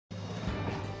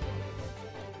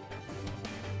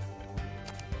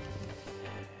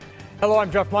Hello,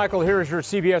 I'm Jeff Michael. Here is your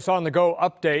CBS On The Go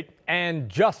update. And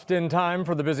just in time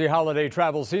for the busy holiday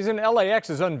travel season,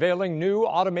 LAX is unveiling new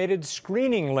automated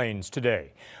screening lanes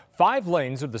today. 5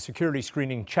 lanes of the security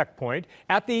screening checkpoint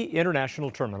at the international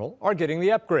terminal are getting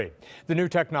the upgrade. The new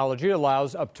technology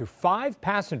allows up to 5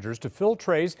 passengers to fill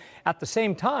trays at the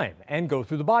same time and go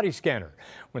through the body scanner.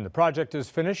 When the project is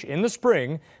finished in the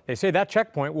spring, they say that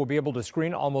checkpoint will be able to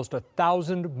screen almost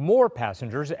 1,000 more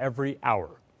passengers every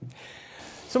hour.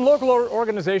 Some local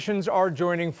organizations are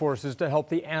joining forces to help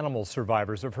the animal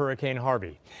survivors of Hurricane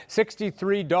Harvey.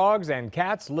 63 dogs and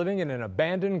cats living in an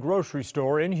abandoned grocery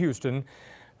store in Houston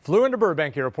flew into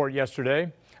Burbank Airport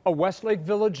yesterday. A Westlake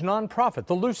Village nonprofit,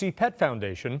 the Lucy Pet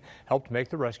Foundation, helped make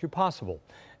the rescue possible.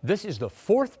 This is the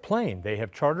 4th plane they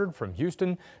have chartered from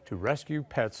Houston to rescue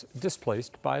pets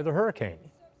displaced by the hurricane.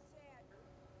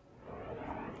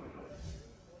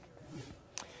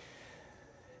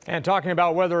 And talking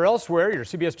about weather elsewhere, your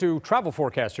CBS 2 travel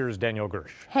forecast, here is Danielle Gersh.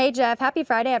 Hey, Jeff. Happy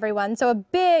Friday, everyone. So a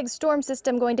big storm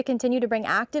system going to continue to bring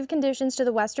active conditions to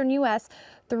the western U.S.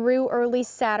 through early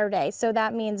Saturday. So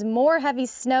that means more heavy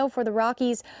snow for the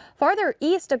Rockies. Farther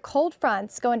east, a cold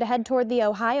front's going to head toward the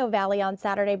Ohio Valley on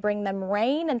Saturday, bring them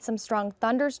rain and some strong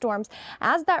thunderstorms.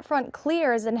 As that front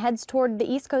clears and heads toward the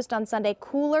East Coast on Sunday,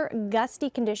 cooler,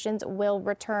 gusty conditions will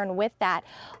return with that.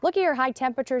 Look at your high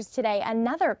temperatures today.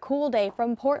 Another cool day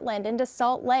from Portland into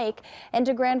Salt Lake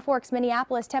into Grand Forks,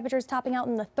 Minneapolis. Temperatures topping out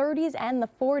in the 30s and the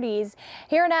 40s.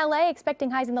 Here in LA,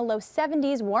 expecting highs in the low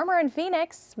 70s. Warmer in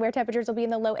Phoenix, where temperatures will be in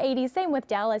the low 80s. Same with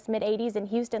Dallas, mid 80s in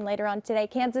Houston later on today.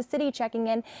 Kansas City checking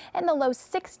in the low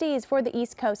 60s for the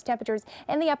East Coast. Temperatures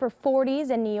in the upper 40s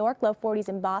in New York, low 40s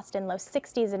in Boston, low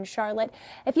 60s in Charlotte.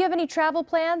 If you have any travel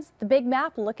plans, the big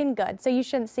map looking good, so you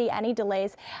shouldn't see any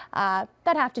delays that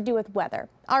have to do with weather.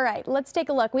 All right, let's take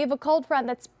a look. We have a cold front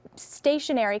that's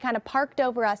stationary, kind of parked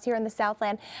over us here in the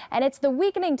Southland, and it's the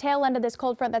weakening tail end of this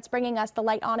cold front that's bringing us the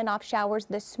light on and off showers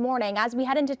this morning. As we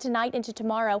head into tonight, into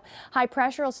tomorrow, high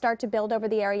pressure will start to build over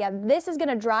the area. This is going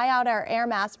to dry out our air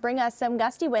mass, bring us some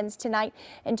gusty winds tonight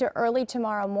into early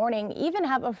tomorrow morning. Even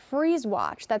have a freeze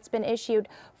watch that's been issued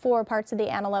for parts of the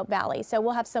Antelope Valley. So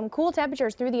we'll have some cool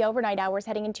temperatures through the overnight hours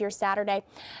heading into your Saturday.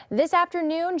 This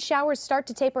afternoon, showers start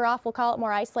to taper off. We'll call it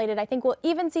more isolated. I think we'll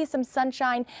even see some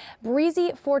sunshine.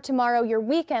 Breezy for tomorrow. Your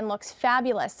weekend looks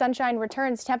fabulous. Sunshine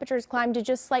returns. Temperatures climb to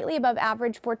just slightly above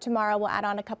average for tomorrow. We'll add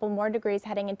on a couple more degrees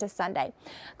heading into Sunday.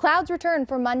 Clouds return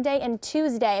for Monday and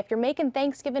Tuesday. If you're making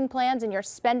Thanksgiving plans and you're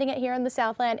spending it here in the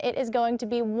Southland, it is going to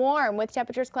be warm with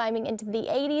temperatures climbing into the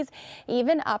 80s,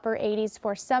 even upper 80s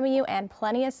for some of you, and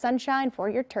plenty of sunshine for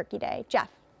your Turkey Day. Jeff.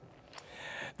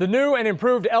 The new and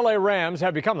improved LA Rams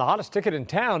have become the hottest ticket in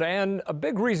town, and a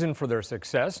big reason for their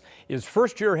success is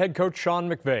first-year head coach Sean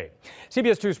McVay.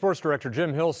 CBS 2 Sports Director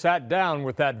Jim Hill sat down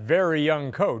with that very young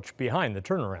coach behind the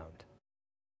turnaround.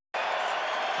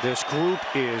 This group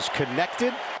is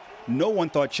connected. No one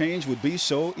thought change would be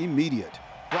so immediate.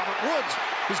 Robert Woods,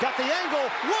 he's got the angle.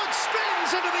 Woods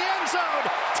spins into the end zone.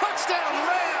 Touchdown,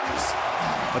 Rams!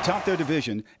 Atop their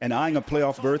division and eyeing a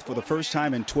playoff berth for the first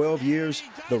time in 12 years,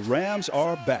 the Rams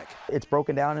are back. It's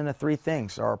broken down into 3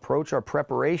 things: our approach, our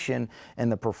preparation,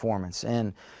 and the performance.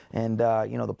 And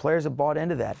you know, the players have bought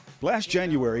into that. Last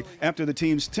January, after the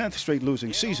team's 10th straight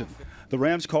losing season, the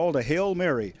Rams called a Hail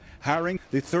Mary, hiring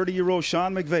the 30-year-old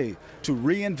Sean McVay to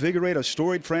reinvigorate a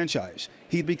storied franchise.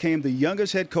 He became the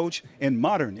youngest head coach in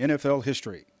modern NFL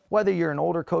history. Whether you're an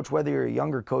older coach, whether you're a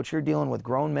younger coach, you're dealing with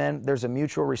grown men. There's a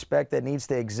mutual respect that needs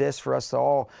to exist for us to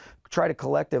all try to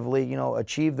collectively, you know,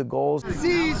 achieve the goals. The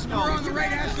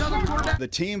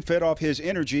team fed off his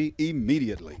energy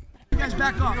immediately. You guys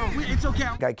back off. It's okay.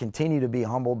 I continue to be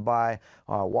humbled by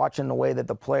watching the way that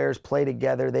the players play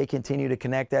together. They continue to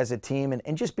connect as a team,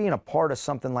 and just being a part of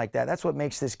something like that. That's what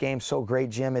makes this game so great,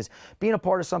 Jim, is being a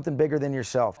part of something bigger than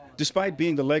yourself. Despite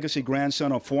being the legacy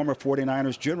grandson of former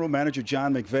 49ers general manager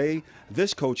John McVay,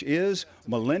 this coach is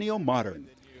millennial modern.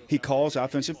 He calls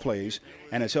offensive plays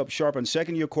and has helped sharpen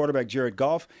second-year quarterback Jared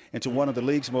Goff into one of the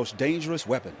league's most dangerous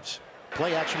weapons.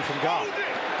 Play action from Goff.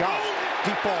 Goff.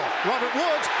 Deep ball. Robert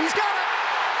Woods. He's got it.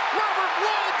 Robert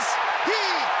Woods. He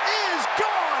is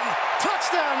gone.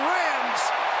 Touchdown, Rams.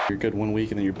 You're good one week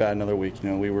and then you're bad another week.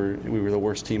 You know, we were the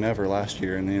worst team ever last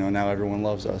year, and now everyone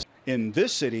loves us. In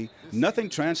this city, nothing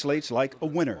translates like a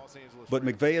winner. But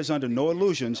McVay is under no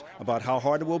illusions about how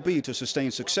hard it will be to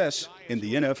sustain success in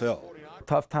the NFL.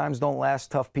 Tough times don't last,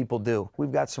 tough people do.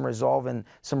 We've got some resolve and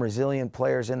some resilient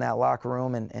players in that locker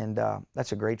room, and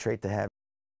that's a great trait to have.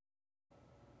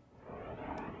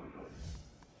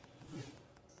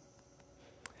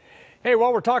 Hey,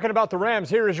 while we're talking about the Rams,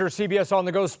 here is your CBS On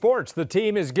The Go Sports. The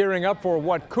team is gearing up for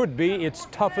what could be its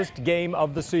toughest game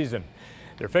of the season.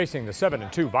 They're facing the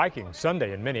 7-2 Vikings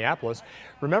Sunday in Minneapolis.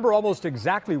 Remember, almost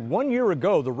exactly 1 year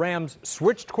ago, the Rams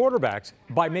switched quarterbacks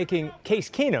by making Case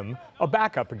Keenum a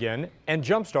backup again and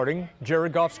jump-starting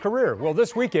Jared Goff's career. Well,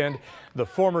 this weekend, the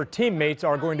former teammates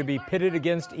are going to be pitted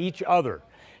against each other.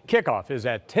 Kickoff is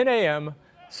at 10 a.m.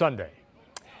 Sunday.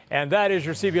 And that is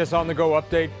your CBS On The Go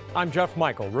update. I'm Jeff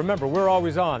Michael. Remember, we're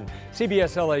always on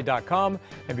CBSLA.com,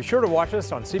 and be sure to watch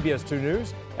us on CBS 2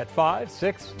 News at 5,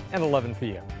 6, and 11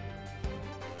 p.m.